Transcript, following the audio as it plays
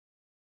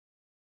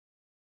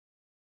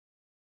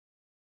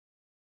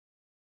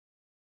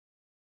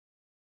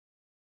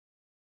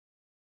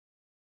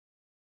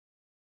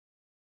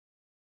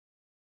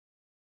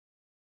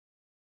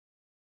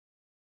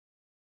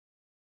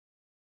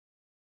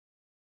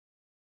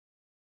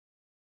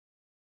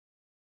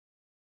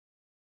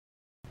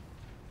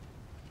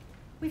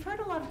We've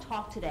heard a lot of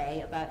talk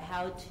today about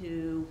how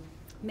to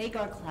make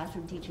our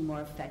classroom teaching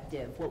more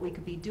effective, what we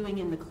could be doing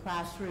in the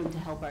classroom to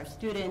help our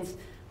students,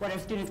 what our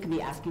students can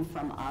be asking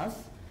from us,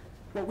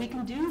 what we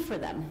can do for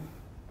them.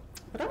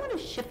 But I want to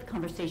shift the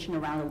conversation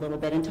around a little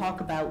bit and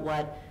talk about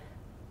what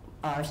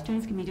our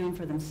students can be doing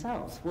for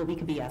themselves, what we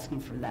could be asking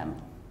from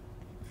them.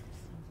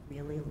 This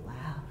is really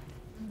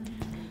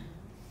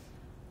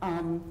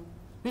loud.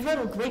 We've had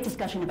a great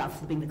discussion about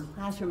flipping the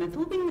classroom, and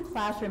flipping the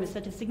classroom is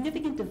such a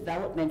significant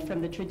development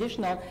from the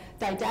traditional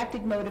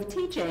didactic mode of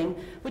teaching,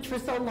 which for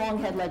so long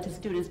had led to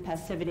students'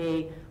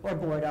 passivity or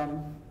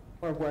boredom,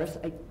 or worse.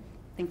 I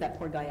think that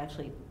poor guy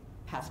actually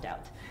passed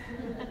out.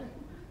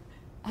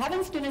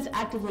 Having students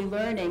actively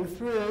learning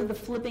through the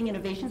flipping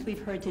innovations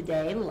we've heard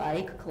today,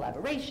 like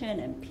collaboration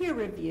and peer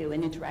review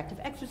and interactive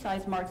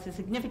exercise, marks a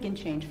significant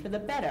change for the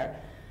better.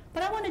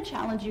 But I want to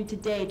challenge you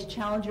today to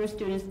challenge your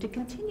students to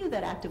continue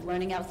that active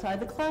learning outside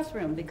the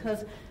classroom,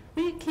 because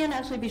we can't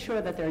actually be sure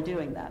that they're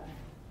doing that.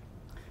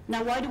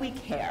 Now, why do we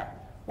care?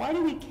 Why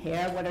do we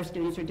care what our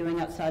students are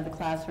doing outside the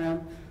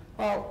classroom?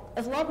 Well,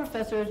 as law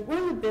professors, we're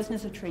in the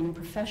business of training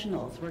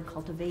professionals. We're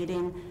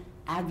cultivating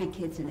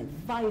advocates and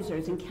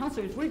advisors and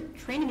counselors. We're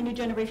training a new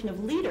generation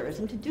of leaders,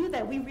 and to do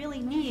that, we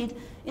really need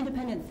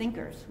independent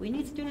thinkers. We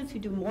need students who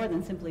do more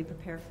than simply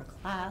prepare for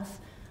class.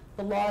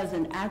 The law is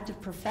an active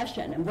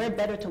profession, and we're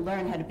better to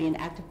learn how to be an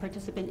active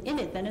participant in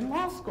it than in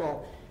law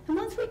school. And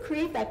once we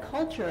create that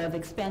culture of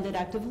expanded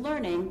active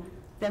learning,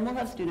 then we'll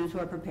have students who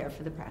are prepared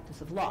for the practice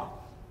of law.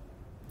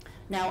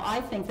 Now,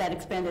 I think that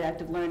expanded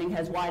active learning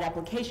has wide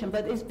application,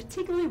 but is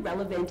particularly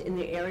relevant in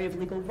the area of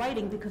legal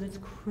writing because it's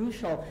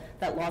crucial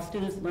that law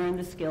students learn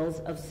the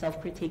skills of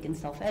self-critique and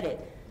self-edit.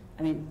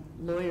 I mean,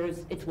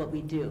 lawyers, it's what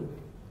we do.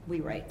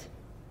 We write.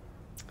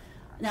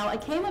 Now, I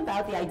came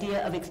about the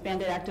idea of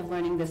expanded active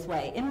learning this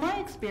way. In my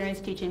experience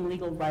teaching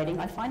legal writing,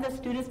 I find that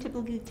students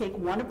typically take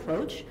one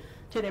approach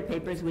to their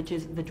papers, which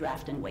is the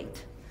draft and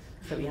wait.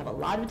 So we have a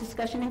lot of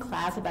discussion in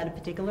class about a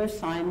particular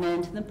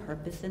assignment, and the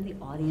purpose and the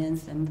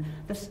audience and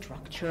the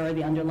structure,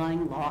 the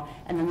underlying law,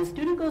 and then the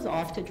student goes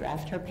off to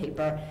draft her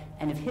paper,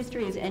 and if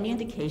history is any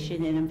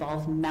indication, it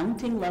involves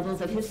mounting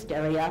levels of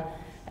hysteria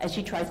as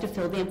she tries to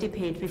fill the empty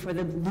page before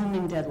the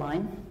looming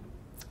deadline.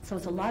 So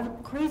it's a lot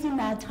of crazy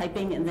mad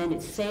typing, and then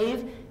it's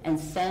save and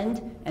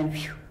send and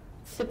whew,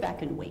 sit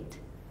back and wait.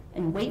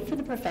 And wait for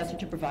the professor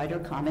to provide her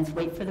comments,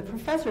 wait for the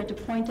professor to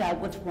point out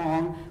what's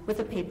wrong with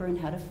the paper and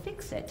how to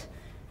fix it.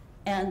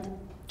 And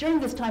during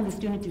this time, the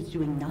student is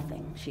doing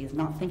nothing. She is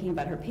not thinking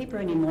about her paper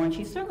anymore, and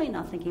she's certainly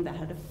not thinking about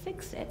how to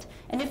fix it.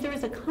 And if there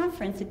is a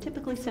conference, it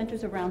typically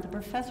centers around the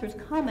professor's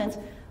comments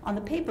on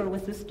the paper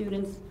with the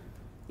students,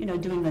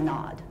 doing the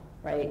nod,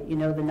 right? You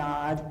know the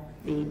nod,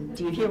 do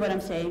you hear what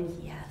I'm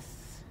saying? Yes.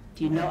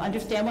 Do you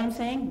understand what I'm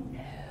saying?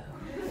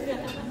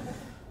 No.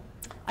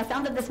 I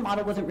found that this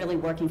model wasn't really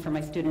working for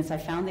my students. I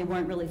found they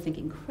weren't really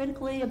thinking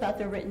critically about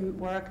their written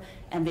work,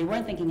 and they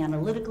weren't thinking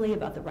analytically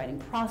about the writing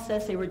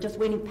process. They were just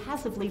waiting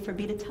passively for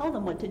me to tell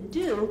them what to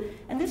do,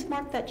 and this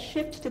marked that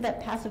shift to that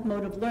passive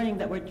mode of learning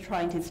that we're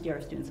trying to steer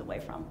our students away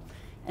from.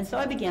 And so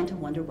I began to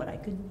wonder what I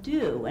could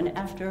do, and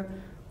after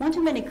one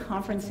too many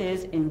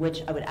conferences in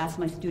which I would ask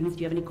my students,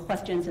 do you have any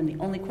questions, and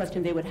the only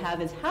question they would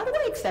have is, how do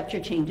I accept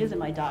your changes in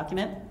my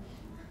document?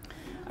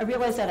 I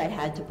realized that I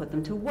had to put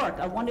them to work.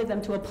 I wanted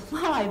them to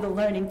apply the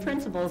learning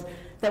principles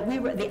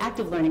the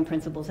active learning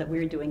principles that we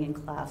were doing in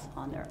class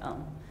on their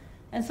own.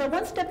 And so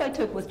one step I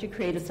took was to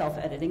create a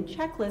self-editing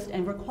checklist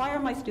and require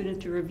my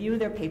students to review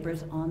their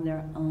papers on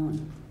their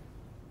own.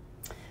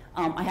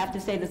 I have to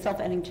say the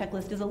self-editing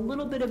checklist is a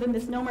little bit of a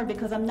misnomer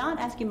because I'm not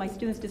asking my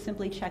students to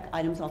simply check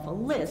items off a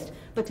list,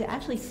 but to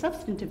actually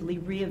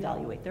substantively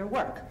reevaluate their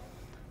work.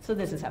 So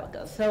this is how it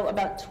goes. So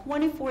about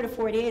 24 to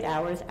 48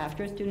 hours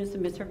after a student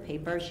submits her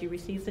paper, she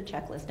receives the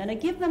checklist. And I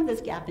give them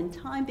this gap in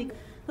time because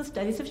the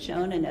studies have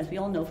shown, and as we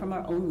all know from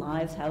our own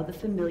lives, how the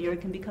familiar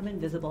can become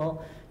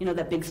invisible. You know,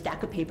 that big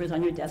stack of papers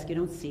on your desk you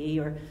don't see,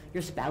 or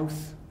your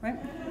spouse, right?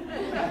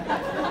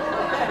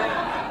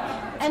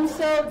 And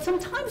so some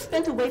time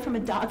spent away from a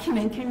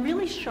document can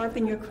really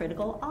sharpen your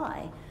critical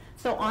eye.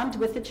 So armed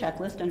with the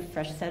checklist and a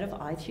fresh set of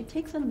eyes, she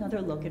takes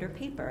another look at her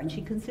paper, and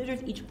she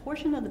considers each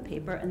portion of the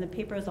paper and the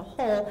paper as a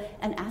whole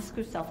and asks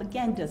herself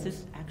again, does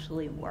this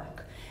actually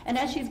work? And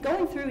as she's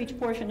going through each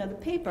portion of the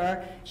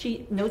paper,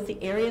 she notes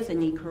the areas that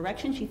need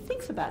correction. She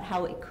thinks about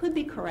how it could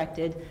be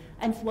corrected,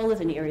 as well as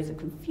any areas of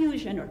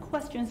confusion or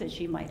questions that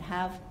she might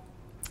have.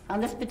 On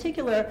this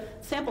particular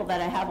sample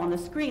that I have on the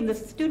screen, the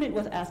student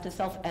was asked to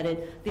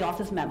self-edit the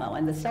office memo,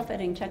 and the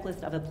self-editing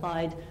checklist I've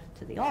applied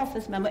to the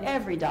office memo,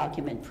 every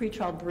document,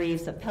 pretrial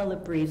briefs,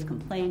 appellate briefs,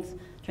 complaints,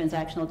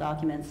 transactional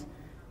documents,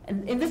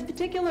 And in this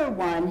particular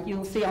one,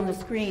 you'll see on the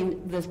screen,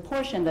 this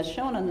portion that's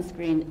shown on the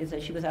screen is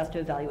that she was asked to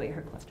evaluate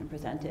her question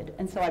presented.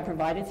 And so I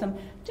provided some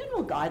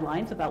general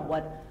guidelines about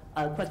what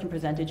a question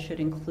presented should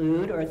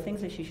include or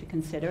things that she should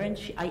consider. And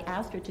I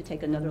asked her to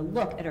take another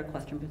look at her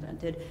question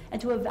presented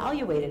and to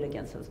evaluate it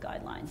against those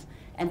guidelines.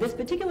 And this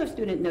particular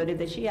student noted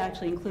that she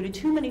actually included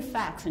too many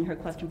facts in her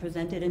question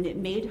presented, and it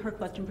made her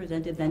question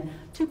presented then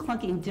too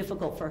clunky and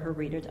difficult for her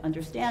reader to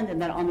understand,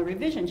 and that on the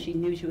revision she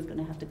knew she was going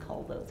to have to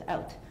cull those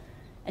out.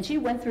 And she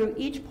went through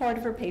each part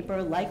of her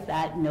paper like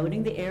that,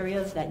 noting the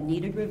areas that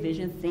needed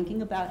revision,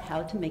 thinking about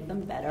how to make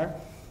them better.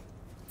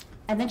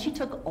 And then she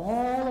took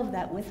all of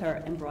that with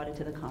her and brought it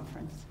to the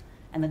conference.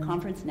 And the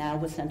conference now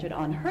was centered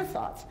on her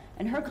thoughts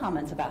and her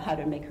comments about how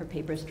to make her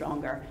paper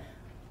stronger.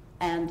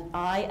 And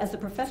I, as a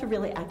professor,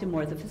 really acted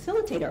more as a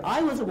facilitator.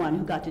 I was the one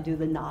who got to do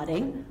the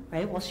nodding,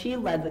 right, while she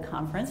led the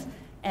conference.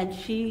 And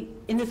she,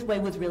 in this way,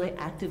 was really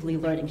actively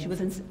learning. She was,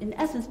 in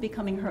essence,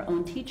 becoming her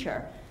own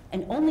teacher.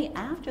 And only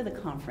after the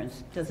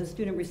conference does the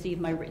student receive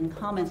my written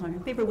comments on her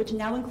paper, which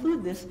now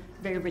include this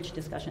very rich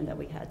discussion that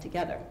we had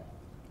together.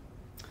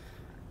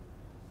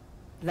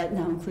 That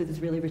now includes this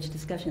really rich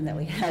discussion that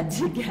we had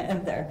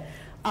together.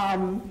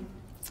 I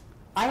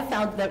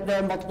found that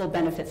there are multiple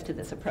benefits to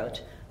this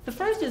approach. The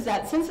first is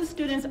that since the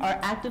students are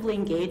actively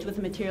engaged with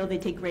the material, they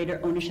take greater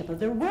ownership of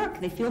their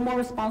work. They feel more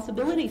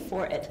responsibility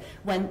for it.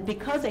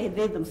 Because they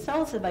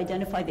themselves have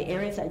identified the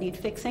areas that need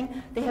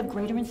fixing, they have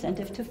greater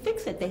incentive to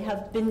fix it. They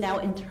have been now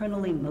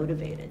internally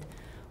motivated.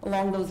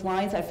 Along those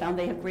lines, I found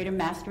they have greater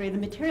mastery of the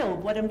material,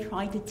 of what I'm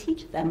trying to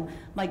teach them,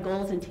 my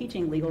goals in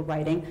teaching legal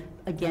writing.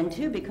 Again,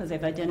 too, because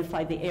they've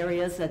identified the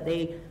areas that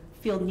they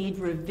feel need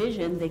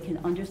revision, they can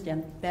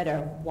understand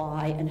better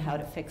why and how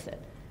to fix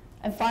it.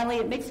 And finally,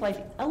 it makes life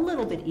a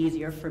little bit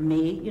easier for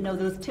me. You know,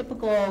 those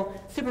typical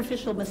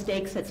superficial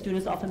mistakes that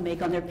students often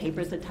make on their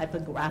papers, the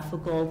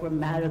typographical,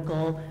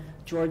 grammatical,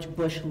 George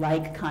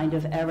Bush-like kind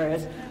of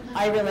errors.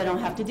 I really don't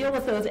have to deal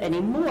with those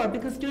anymore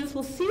because students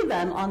will see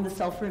them on the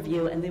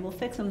self-review and they will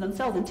fix them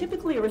themselves. And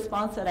typically a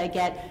response that I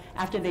get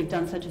after they've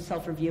done such a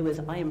self-review is,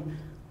 I am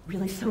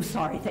really so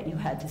sorry that you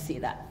had to see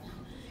that.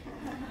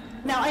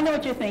 Now, I know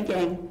what you're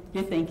thinking.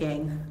 You're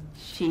thinking,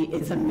 she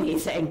is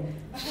amazing.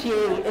 She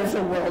is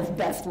the world's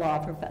best law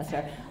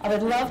professor. I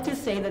would love to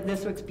say that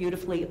this works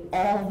beautifully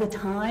all the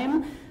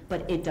time,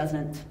 but it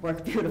doesn't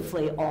work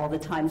beautifully all the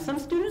time. Some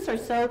students are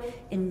so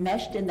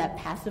enmeshed in that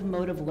passive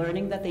mode of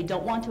learning that they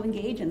don't want to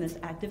engage in this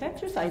active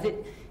exercise.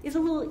 It is a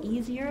little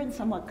easier and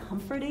somewhat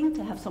comforting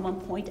to have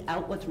someone point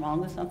out what's wrong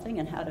with something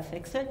and how to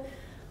fix it.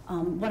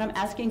 What I'm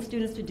asking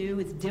students to do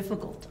is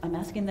difficult. I'm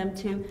asking them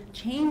to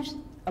change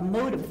a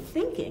mode of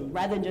thinking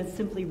rather than just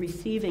simply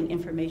receiving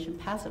information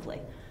passively.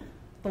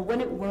 But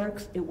when it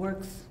works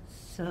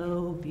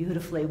so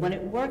beautifully. When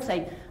it works,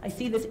 I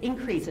see this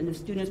increase in the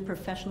student's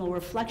professional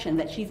reflection,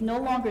 that she's no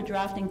longer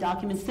drafting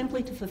documents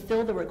simply to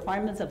fulfill the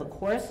requirements of a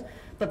course,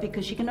 but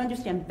because she can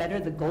understand better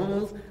the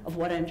goals of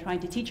what I'm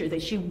trying to teach her,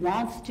 that she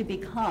wants to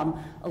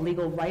become a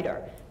legal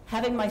writer.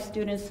 Having my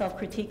students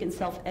self-critique and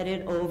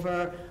self-edit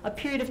over a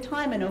period of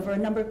time and over a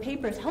number of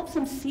papers helps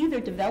them see their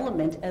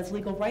development as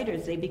legal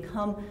writers. They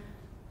become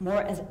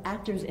more as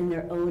actors in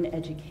their own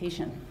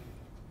education.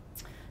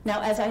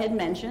 Now, as I had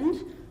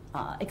mentioned,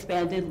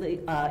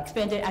 expanded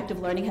active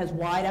learning has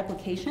wide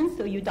applications,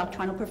 so you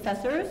doctrinal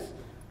professors,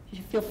 you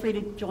should feel free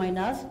to join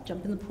us,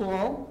 jump in the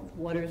pool,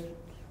 water's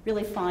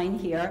really fine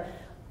here.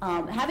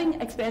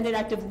 Having expanded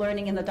active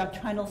learning in the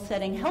doctrinal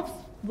setting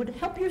would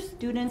help your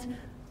students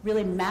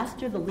really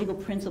master the legal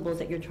principles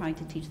that you're trying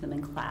to teach them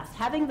in class.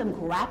 Having them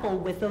grapple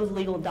with those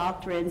legal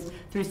doctrines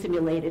through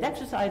simulated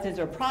exercises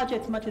or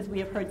projects, much as we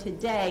have heard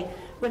today,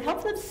 would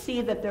help them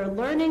see that their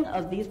learning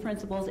of these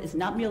principles is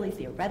not merely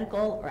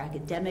theoretical or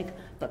academic,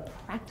 but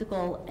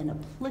practical and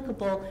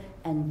applicable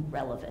and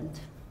relevant.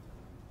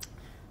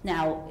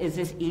 Now, is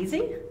this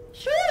easy?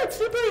 Sure, it's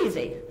super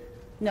easy.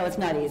 No, it's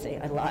not easy.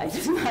 I lied.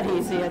 It's not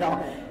easy at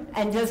all.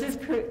 And does this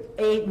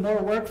create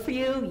more work for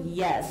you?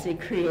 Yes, it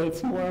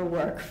creates more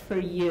work for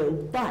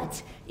you.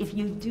 But if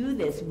you do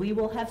this, we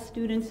will have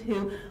students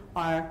who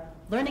are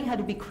learning how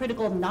to be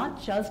critical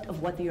not just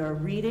of what they are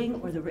reading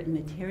or the written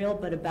material,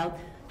 but about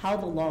how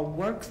the law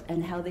works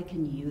and how they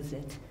can use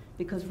it.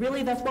 Because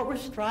really that's what we're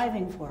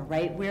striving for,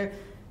 right? We're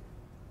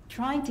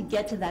trying to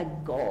get to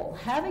that goal.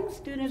 Having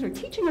students or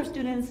teaching our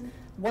students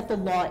what the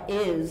law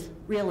is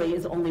really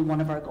is only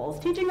one of our goals.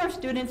 Teaching our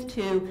students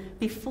to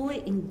be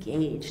fully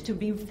engaged, to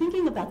be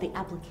thinking about the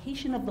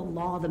application of the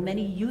law, the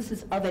many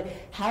uses of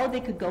it, how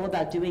they could go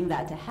about doing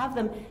that, to have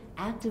them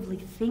actively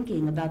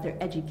thinking about their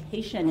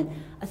education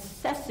and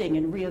assessing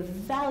and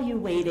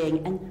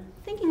reevaluating and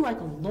thinking like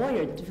a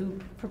lawyer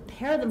to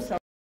prepare themselves